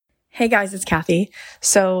Hey guys, it's Kathy.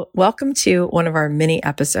 So welcome to one of our mini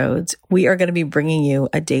episodes. We are going to be bringing you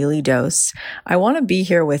a daily dose. I want to be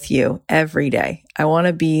here with you every day. I want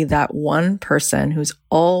to be that one person who's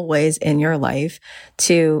always in your life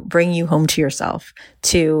to bring you home to yourself,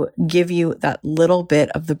 to give you that little bit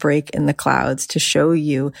of the break in the clouds, to show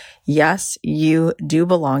you, yes, you do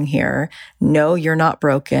belong here. No, you're not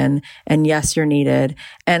broken. And yes, you're needed.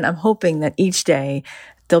 And I'm hoping that each day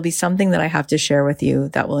there'll be something that I have to share with you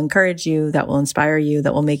that will encourage you, that will inspire you,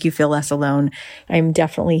 that will make you feel less alone. I'm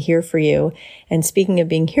definitely here for you. And speaking of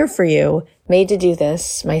being here for you, Made to Do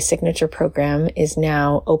This, my signature program, is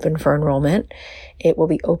now open for enrollment. It will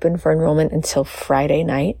be open for enrollment until Friday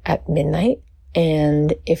night at midnight.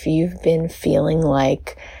 And if you've been feeling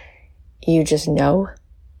like you just know,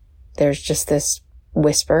 there's just this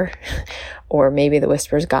whisper, or maybe the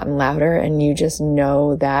whisper's gotten louder and you just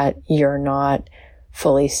know that you're not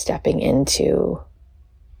fully stepping into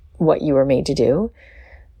what you were made to do,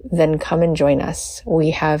 then come and join us.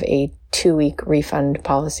 We have a 2-week refund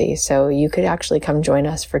policy. So you could actually come join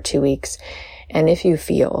us for 2 weeks. And if you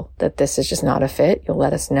feel that this is just not a fit, you'll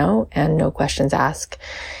let us know and no questions asked.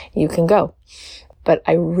 You can go. But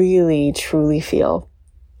I really, truly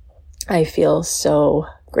I feel so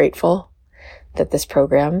grateful that this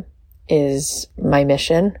program is my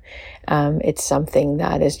mission. It's something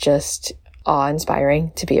that is just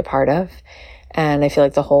awe-inspiring to be a part of. And I feel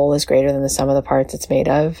like the whole is greater than the sum of the parts it's made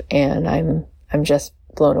of. And I'm just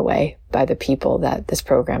blown away by the people that this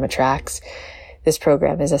program attracts. This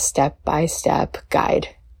program is a step-by-step guide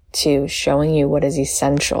to showing you what is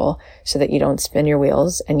essential so that you don't spin your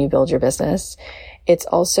wheels and you build your business. It's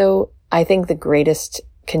also, I think, the greatest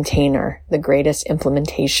container, the greatest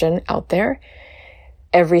implementation out there.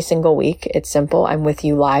 Every single week, it's simple. I'm with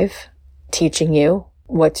you live, teaching you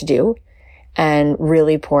what to do and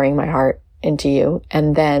really pouring my heart into you.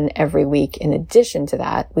 And then every week, in addition to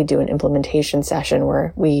that, we do an implementation session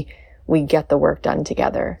where we get the work done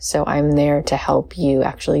together. So I'm there to help you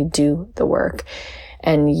actually do the work.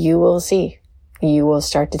 And you will see, you will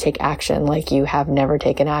start to take action like you have never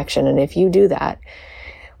taken action. And if you do that,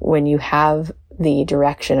 when you have the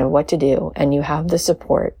direction of what to do and you have the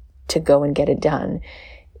support to go and get it done,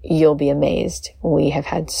 you'll be amazed. We have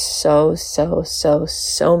had so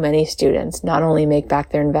many students not only make back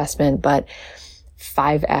their investment, but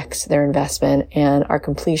 5x their investment. And our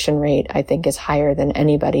completion rate, I think, is higher than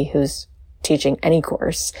anybody who's teaching any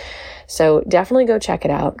course. So definitely go check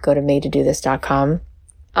it out. Go to madetodothis.com.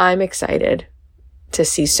 I'm excited to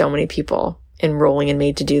see so many people enrolling in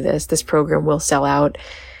Made to Do This. This program will sell out.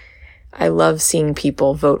 I love seeing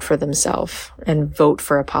people vote for themselves and vote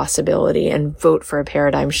for a possibility and vote for a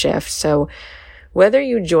paradigm shift. So whether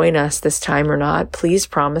you join us this time or not, please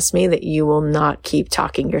promise me that you will not keep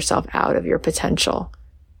talking yourself out of your potential.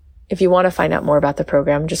 If you want to find out more about the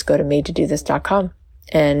program, just go to madetodothis.com.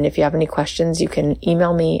 And if you have any questions, you can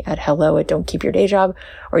email me at hello@don'tkeepyourdayjob,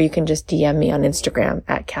 or you can just DM me on Instagram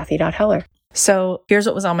at kathy.heller. So here's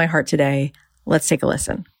what was on my heart today. Let's take a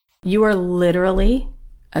listen. You are literally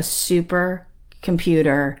a super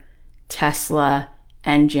computer, Tesla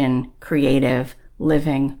engine, creative,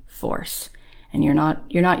 living force. And you're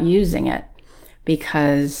not using it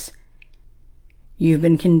because you've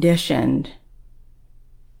been conditioned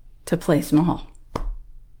to play small.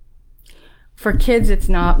 For kids, it's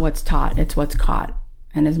not what's taught, it's what's caught.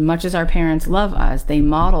 And as much as our parents love us, they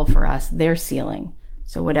model for us their ceiling.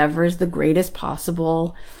 So whatever is the greatest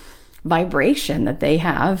possible vibration that they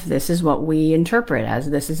have, this is what we interpret as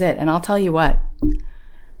this is it. And I'll tell you what,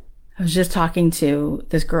 I was just talking to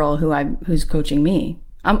this girl who's coaching me.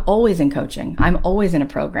 I'm always in coaching. I'm always in a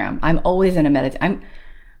program. I'm always in a meditation.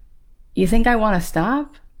 You think I want to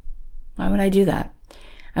stop? Why would I do that?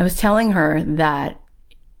 I was telling her that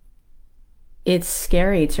it's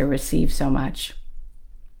scary to receive so much.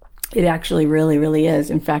 It actually really, really is.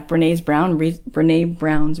 In fact, Brene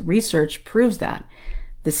Brown's research proves that.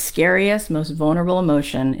 The scariest, most vulnerable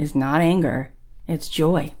emotion is not anger, it's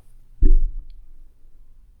joy.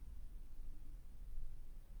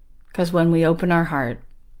 Because when we open our heart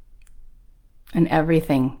and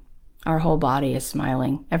everything, our whole body is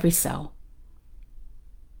smiling, every cell.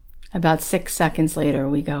 About 6 seconds later,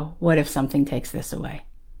 we go, what if something takes this away?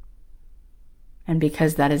 And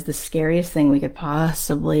because that is the scariest thing we could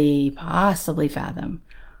possibly fathom,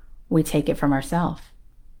 we take it from ourselves.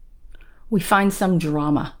 We find some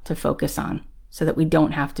drama to focus on so that we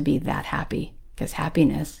don't have to be that happy, because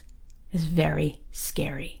happiness is very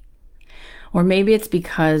scary. Or maybe it's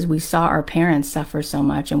because we saw our parents suffer so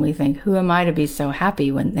much and we think, who am I to be so happy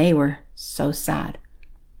when they were so sad?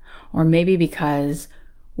 Or maybe because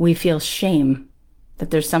we feel shame that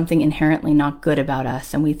there's something inherently not good about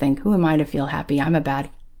us. And we think, who am I to feel happy? I'm a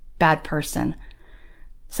bad person.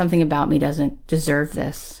 Something about me doesn't deserve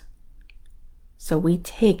this. So we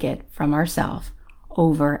take it from ourselves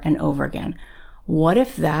over and over again. What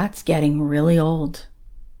if that's getting really old?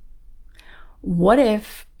 What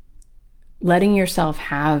if letting yourself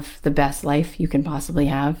have the best life you can possibly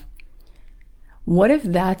have? What if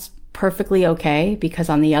that's perfectly okay? Because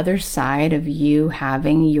on the other side of you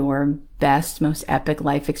having your best, most epic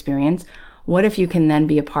life experience, what if you can then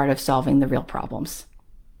be a part of solving the real problems?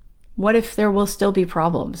 What if there will still be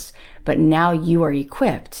problems, but now you are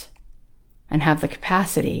equipped and have the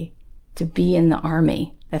capacity to be in the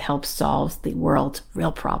army that helps solve the world's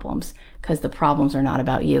real problems, because the problems are not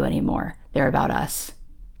about you anymore. They're about us.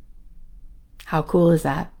 How cool is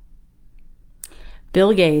that?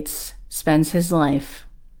 Bill Gates spends his life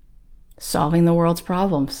solving the world's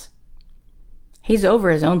problems. He's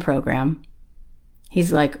over his own program.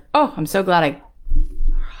 He's like, oh, I'm so glad I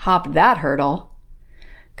hopped that hurdle,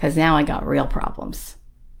 because now I got real problems.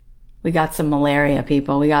 We got some malaria,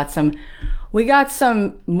 people. We got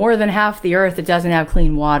some more than half the earth that doesn't have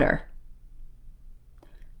clean water.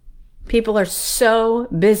 People are so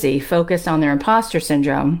busy focused on their imposter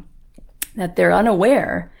syndrome that they're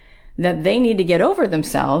unaware that they need to get over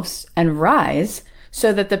themselves and rise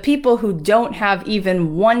so that the people who don't have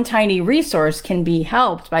even one tiny resource can be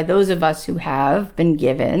helped by those of us who have been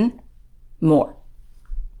given more.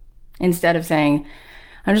 Instead of saying,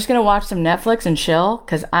 I'm just going to watch some Netflix and chill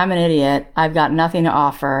because I'm an idiot. I've got nothing to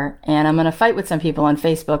offer. And I'm going to fight with some people on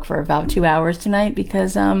Facebook for about 2 hours tonight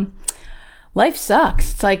because life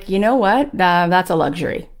sucks. It's like, you know what? That's a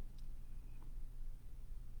luxury.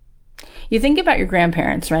 You think about your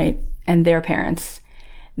grandparents, right? And their parents.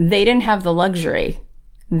 They didn't have the luxury.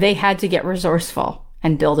 They had to get resourceful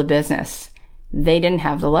and build a business. They didn't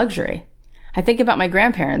have the luxury. I think about my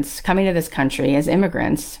grandparents coming to this country as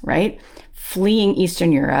immigrants, right? Fleeing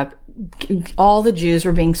Eastern Europe. All the Jews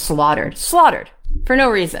were being slaughtered for no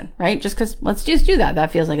reason, right? Just because let's just do that.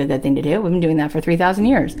 That feels like a good thing to do. We've been doing that for 3,000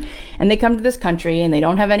 years. And they come to this country and they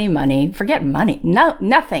don't have any money. Forget money. No,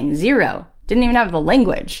 nothing. Zero. Didn't even have the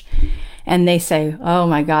language. And they say, oh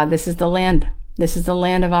my God, this is the land. This is the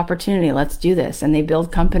land of opportunity. Let's do this. And they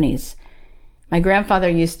build companies. My grandfather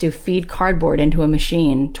used to feed cardboard into a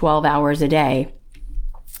machine 12 hours a day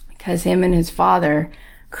because him and his father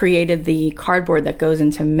created the cardboard that goes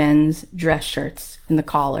into men's dress shirts and the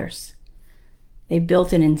collars. They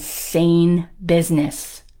built an insane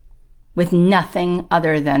business with nothing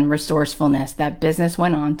other than resourcefulness. That business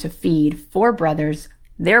went on to feed 4 brothers,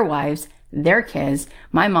 their wives, their kids.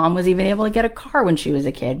 My mom was even able to get a car when she was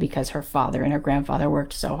a kid because her father and her grandfather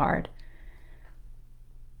worked so hard.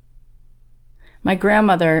 My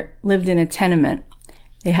grandmother lived in a tenement.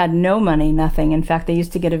 They had no money, nothing. In fact, they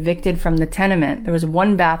used to get evicted from the tenement. There was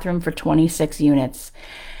 1 bathroom for 26 units.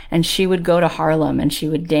 And she would go to Harlem and she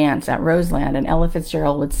would dance at Roseland and Ella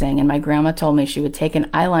Fitzgerald would sing. And my grandma told me she would take an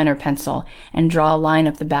eyeliner pencil and draw a line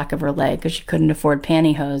up the back of her leg because she couldn't afford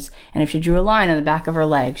pantyhose. And if she drew a line on the back of her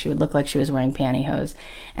leg, she would look like she was wearing pantyhose.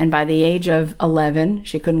 And by the age of 11,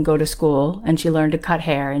 she couldn't go to school and she learned to cut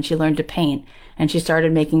hair and she learned to paint and she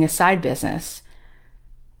started making a side business.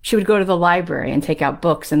 She would go to the library and take out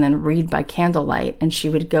books and then read by candlelight. And she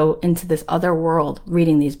would go into this other world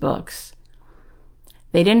reading these books.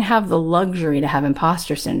 They didn't have the luxury to have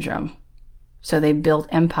imposter syndrome, so they built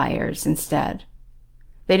empires instead.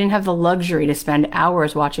 They didn't have the luxury to spend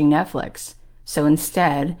hours watching Netflix, so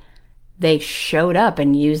instead, they showed up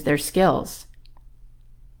and used their skills.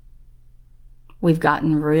 We've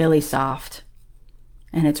gotten really soft,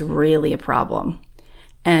 and it's really a problem.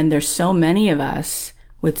 And there's so many of us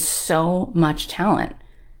with so much talent.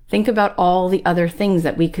 Think about all the other things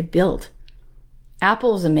that we could build.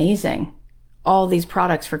 Apple's amazing. All these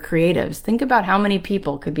products for creatives. Think about how many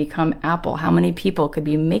people could become Apple, how many people could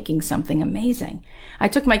be making something amazing. I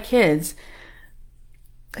took my kids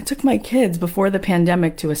before the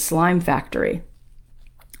pandemic to a slime factory.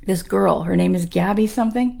 This girl, her name is Gabby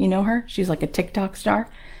something. You know her? She's like a TikTok star.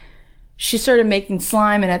 She started making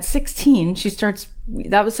slime, and at 16,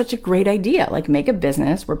 that was such a great idea. Like, make a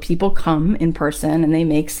business where people come in person and they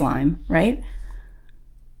make slime, right?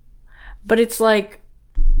 But it's like,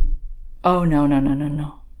 oh,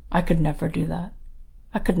 no. I could never do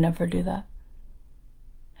that.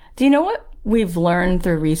 Do you know what we've learned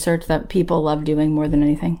through research that people love doing more than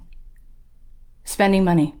anything? Spending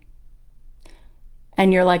money.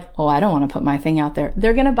 And you're like, oh, I don't want to put my thing out there.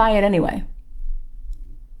 They're going to buy it anyway.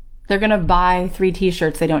 They're going to buy 3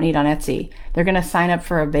 t-shirts they don't need on Etsy. They're going to sign up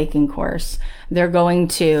for a baking course. They're going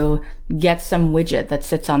to get some widget that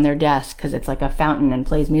sits on their desk because it's like a fountain and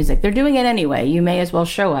plays music. They're doing it anyway. You may as well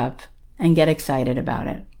show up and get excited about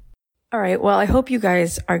it. All right. Well, I hope you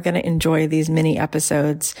guys are going to enjoy these mini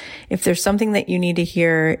episodes. If there's something that you need to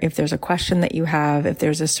hear, if there's a question that you have, if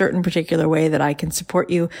there's a certain particular way that I can support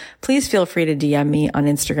you, please feel free to DM me on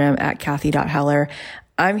Instagram at Kathy.Heller.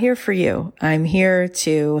 I'm here for you. I'm here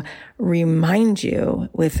to remind you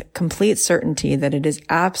with complete certainty that it is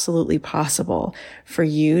absolutely possible for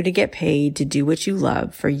you to get paid to do what you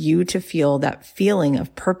love, for you to feel that feeling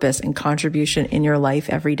of purpose and contribution in your life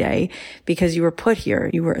every day, because you were put here.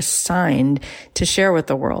 You were assigned to share with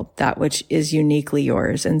the world that which is uniquely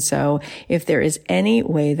yours. And so if there is any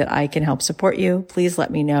way that I can help support you, please let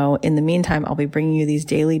me know. In the meantime, I'll be bringing you these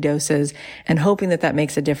daily doses and hoping that that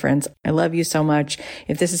makes a difference. I love you so much.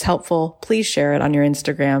 If this is helpful, please share it on your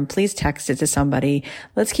Instagram. Please text it to somebody.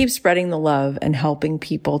 Let's keep spreading the love and helping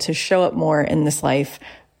people to show up more in this life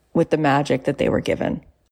with the magic that they were given.